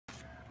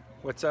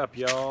What's up,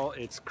 y'all?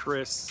 It's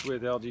Chris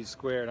with LG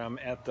Squared. I'm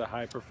at the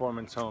High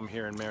Performance Home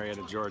here in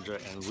Marietta, Georgia,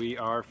 and we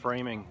are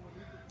framing.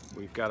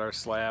 We've got our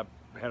slab,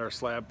 had our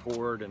slab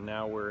poured, and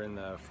now we're in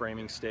the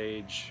framing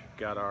stage.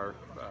 Got our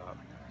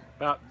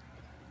about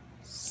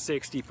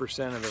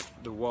 60% of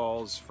the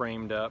walls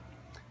framed up.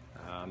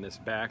 This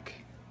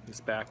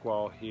back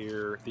wall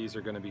here, these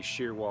are going to be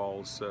shear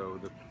walls, so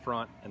the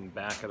front and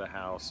back of the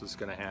house is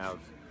going to have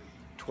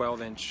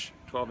 12-inch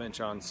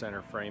on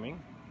center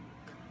framing.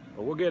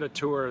 But we'll get a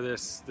tour of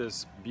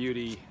this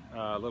beauty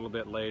a little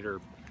bit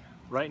later.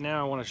 Right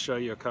now I want to show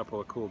you a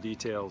couple of cool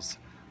details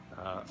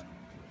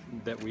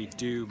that we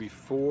do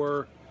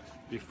before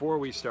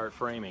we start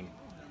framing.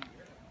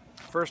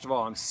 First of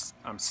all,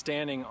 I'm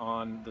standing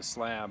on the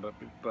slab,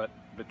 but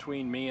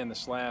between me and the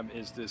slab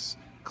is this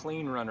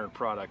Clean Runner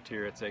product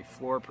here. It's a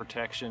floor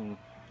protection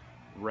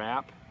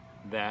wrap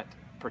that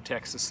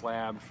protects the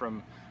slab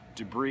from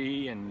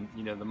debris and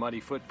the muddy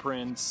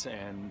footprints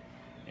and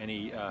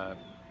any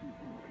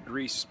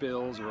grease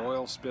spills or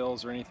oil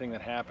spills or anything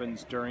that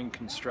happens during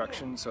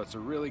construction. So it's a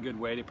really good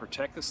way to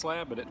protect the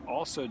slab, but it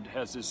also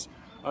has this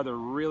other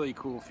really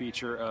cool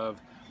feature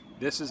of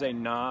this is the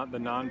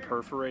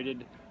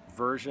non-perforated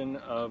version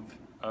of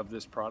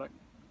this product.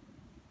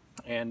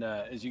 And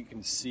as you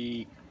can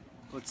see,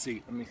 let's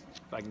see, let me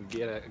if I can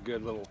get a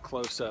good little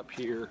close-up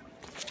here.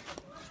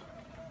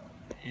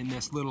 In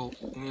this little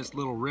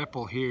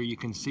ripple here, you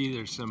can see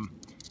there's some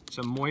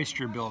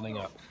moisture building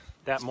up.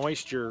 That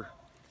moisture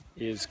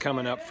is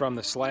coming up from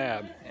the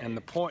slab,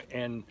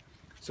 and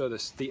so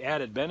the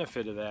added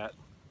benefit of that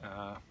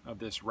of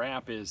this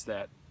wrap is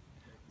that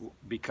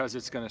because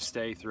it's going to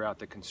stay throughout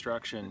the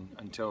construction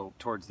until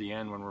towards the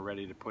end when we're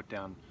ready to put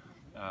down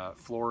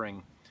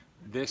flooring,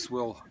 this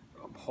will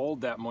hold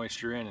that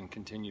moisture in and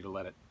continue to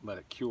let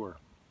it cure.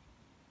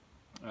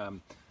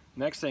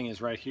 Next thing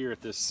is right here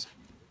at these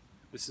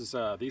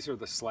are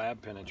the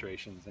slab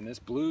penetrations, and this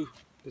blue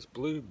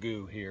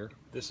goo here,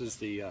 this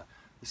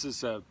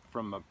is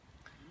from a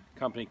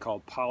company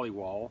called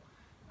PolyWall.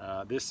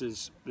 This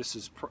is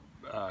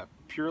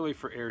purely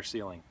for air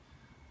sealing.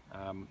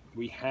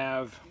 We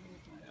have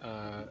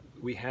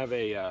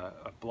a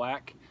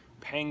black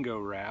pango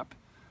wrap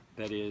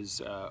that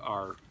is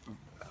our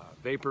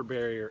vapor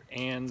barrier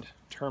and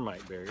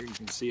termite barrier. You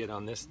can see it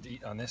on this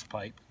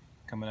pipe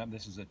coming up.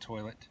 This is a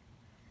toilet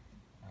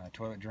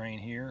drain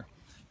here.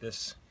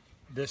 This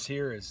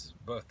here is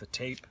both the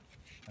tape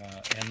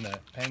and the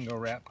pango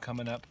wrap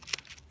coming up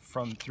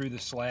through the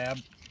slab.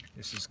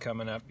 This is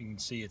coming up, you can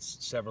see it's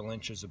several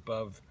inches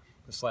above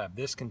the slab.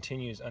 This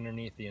continues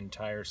underneath the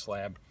entire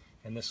slab,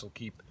 and this will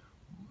keep,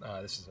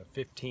 this is a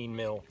 15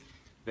 mil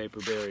vapor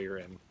barrier,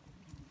 and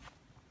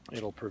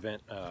it'll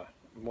prevent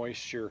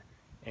moisture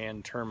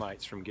and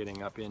termites from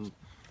getting up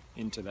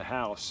into the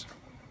house.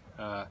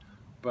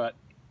 But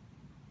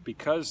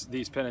because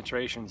these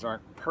penetrations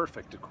aren't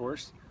perfect, of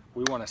course,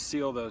 we want to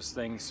seal those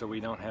things so we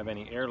don't have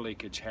any air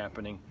leakage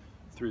happening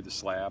through the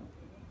slab.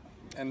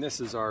 And this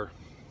is our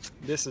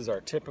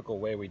typical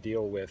way we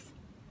deal with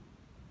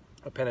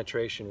a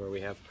penetration where we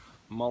have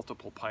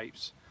multiple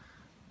pipes.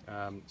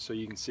 So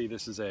you can see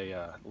this is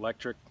a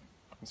electric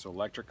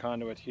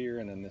conduit here,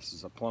 and then this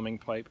is a plumbing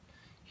pipe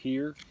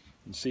here.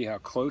 You can see how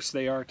close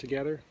they are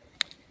together.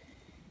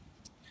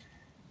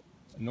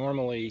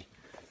 Normally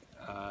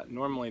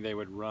they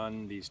would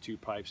run these two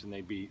pipes and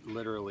they'd be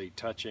literally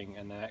touching,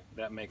 and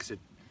that makes it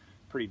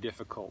pretty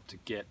difficult to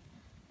get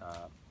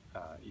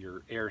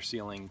your air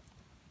sealing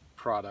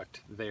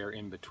product there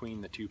in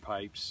between the two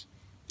pipes.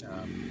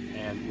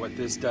 And what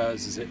this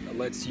does is it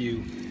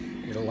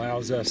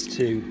allows us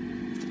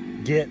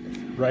to get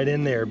right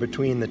in there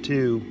between the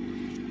two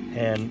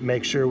and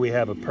make sure we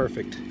have a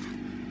perfect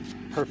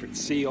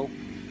seal.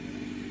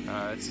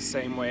 It's the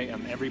same way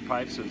on every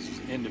pipe, so it's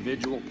an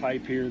individual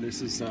pipe here.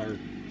 This is our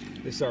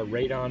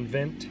radon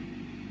vent,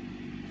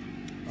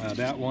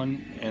 that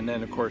one, and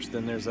then of course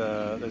there's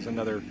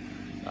another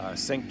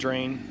sink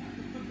drain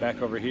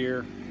back over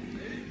here.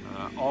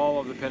 All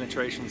of the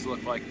penetrations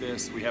look like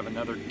this. We have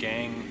another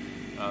gang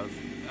of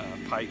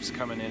pipes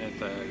coming in at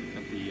the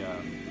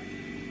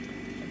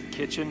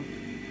kitchen,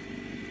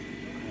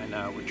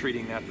 and we're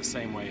treating that the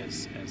same way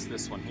as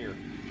this one here.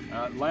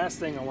 Last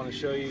thing I want to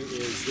show you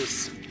is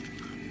this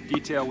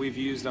detail we've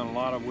used on a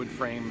lot of wood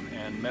frame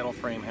and metal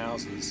frame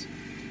houses.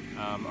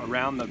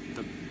 Around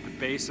the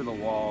base of the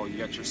wall, you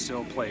got your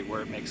sill plate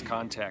where it makes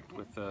contact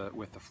with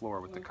the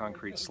floor, with the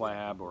concrete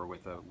slab or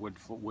with a wood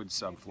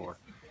subfloor.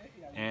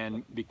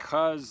 And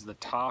because the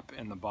top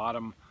and the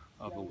bottom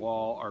of the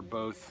wall are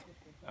both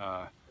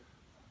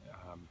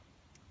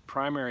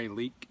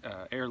primary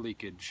air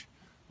leakage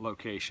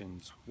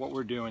locations, what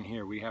we're doing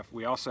here,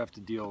 we also have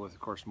to deal with, of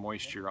course,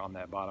 moisture on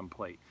that bottom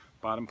plate.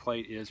 Bottom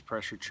plate is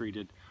pressure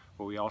treated,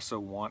 but we also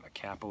want a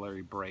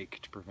capillary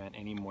break to prevent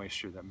any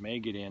moisture that may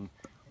get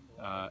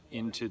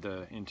into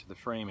the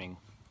framing.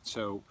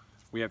 So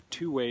we have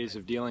two ways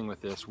of dealing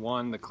with this.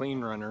 One, the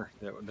Clean Runner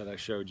that I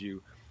showed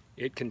you,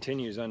 it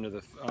continues under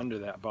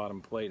that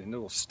bottom plate, and it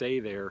will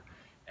stay there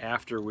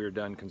after we're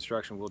done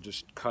construction. We'll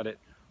just cut it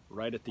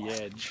right at the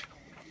edge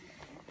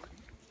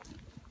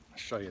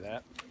show you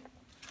that.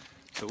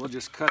 So we'll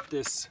just cut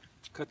this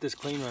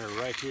clean runner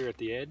right here at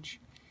the edge,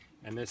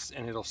 and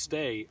it'll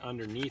stay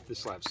underneath the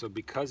slab. So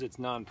because it's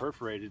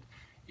non-perforated,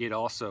 it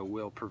also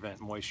will prevent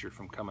moisture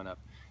from coming up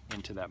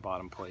into that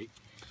bottom plate.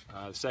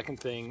 The second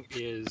thing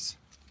is,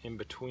 in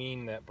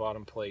between that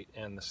bottom plate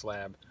and the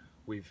slab,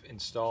 we've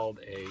installed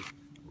a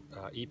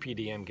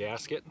EPDM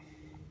gasket.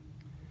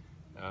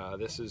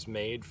 This is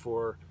made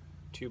for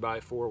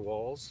 2x4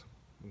 walls.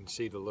 You can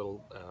see the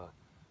little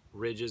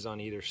ridges on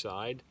either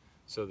side.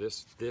 So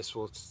this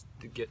will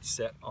get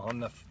set on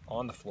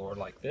the floor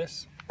like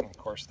this. And of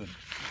course,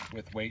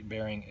 with weight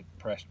bearing, it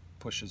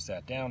pushes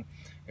that down.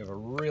 We have a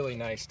really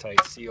nice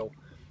tight seal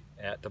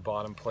at the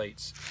bottom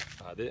plates,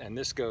 and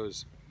this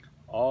goes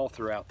all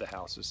throughout the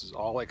house. This is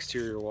all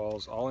exterior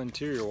walls, all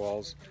interior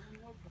walls,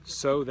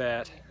 so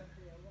that,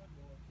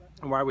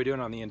 and why we do it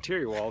on the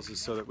interior walls is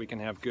so that we can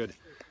have good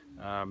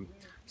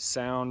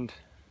sound,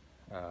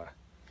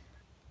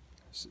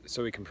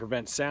 so we can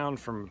prevent sound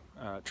from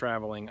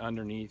traveling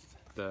underneath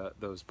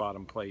those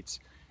bottom plates.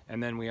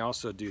 And then we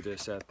also do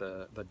this at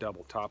the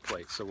double top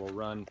plate. So we'll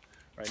run,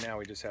 right now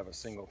we just have a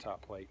single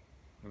top plate,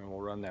 and then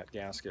we'll run that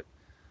gasket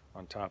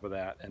on top of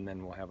that, and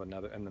then we'll have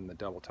another, and then the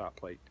double top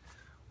plate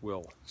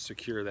will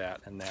secure that,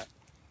 and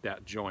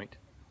that joint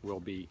will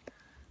be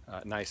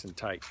nice and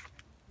tight.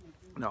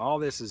 Now all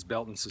this is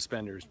belt and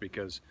suspenders,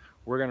 because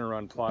we're going to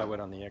run plywood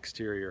on the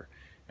exterior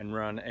and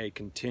run a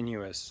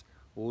continuous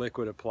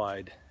liquid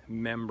applied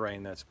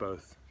membrane that's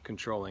both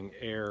controlling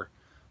air,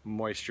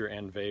 moisture,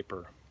 and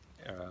vapor.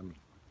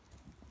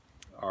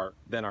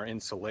 Then our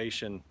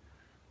insulation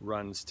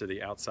runs to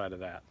the outside of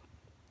that.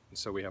 And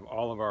so we have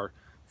all of our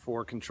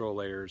 4 control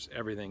layers,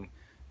 everything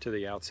to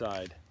the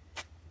outside.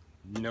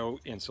 No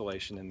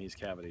insulation in these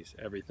cavities.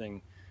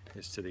 Everything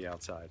is to the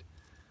outside.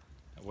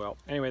 Well,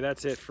 anyway,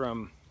 that's it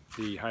from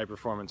the high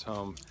performance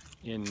home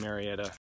in Marietta.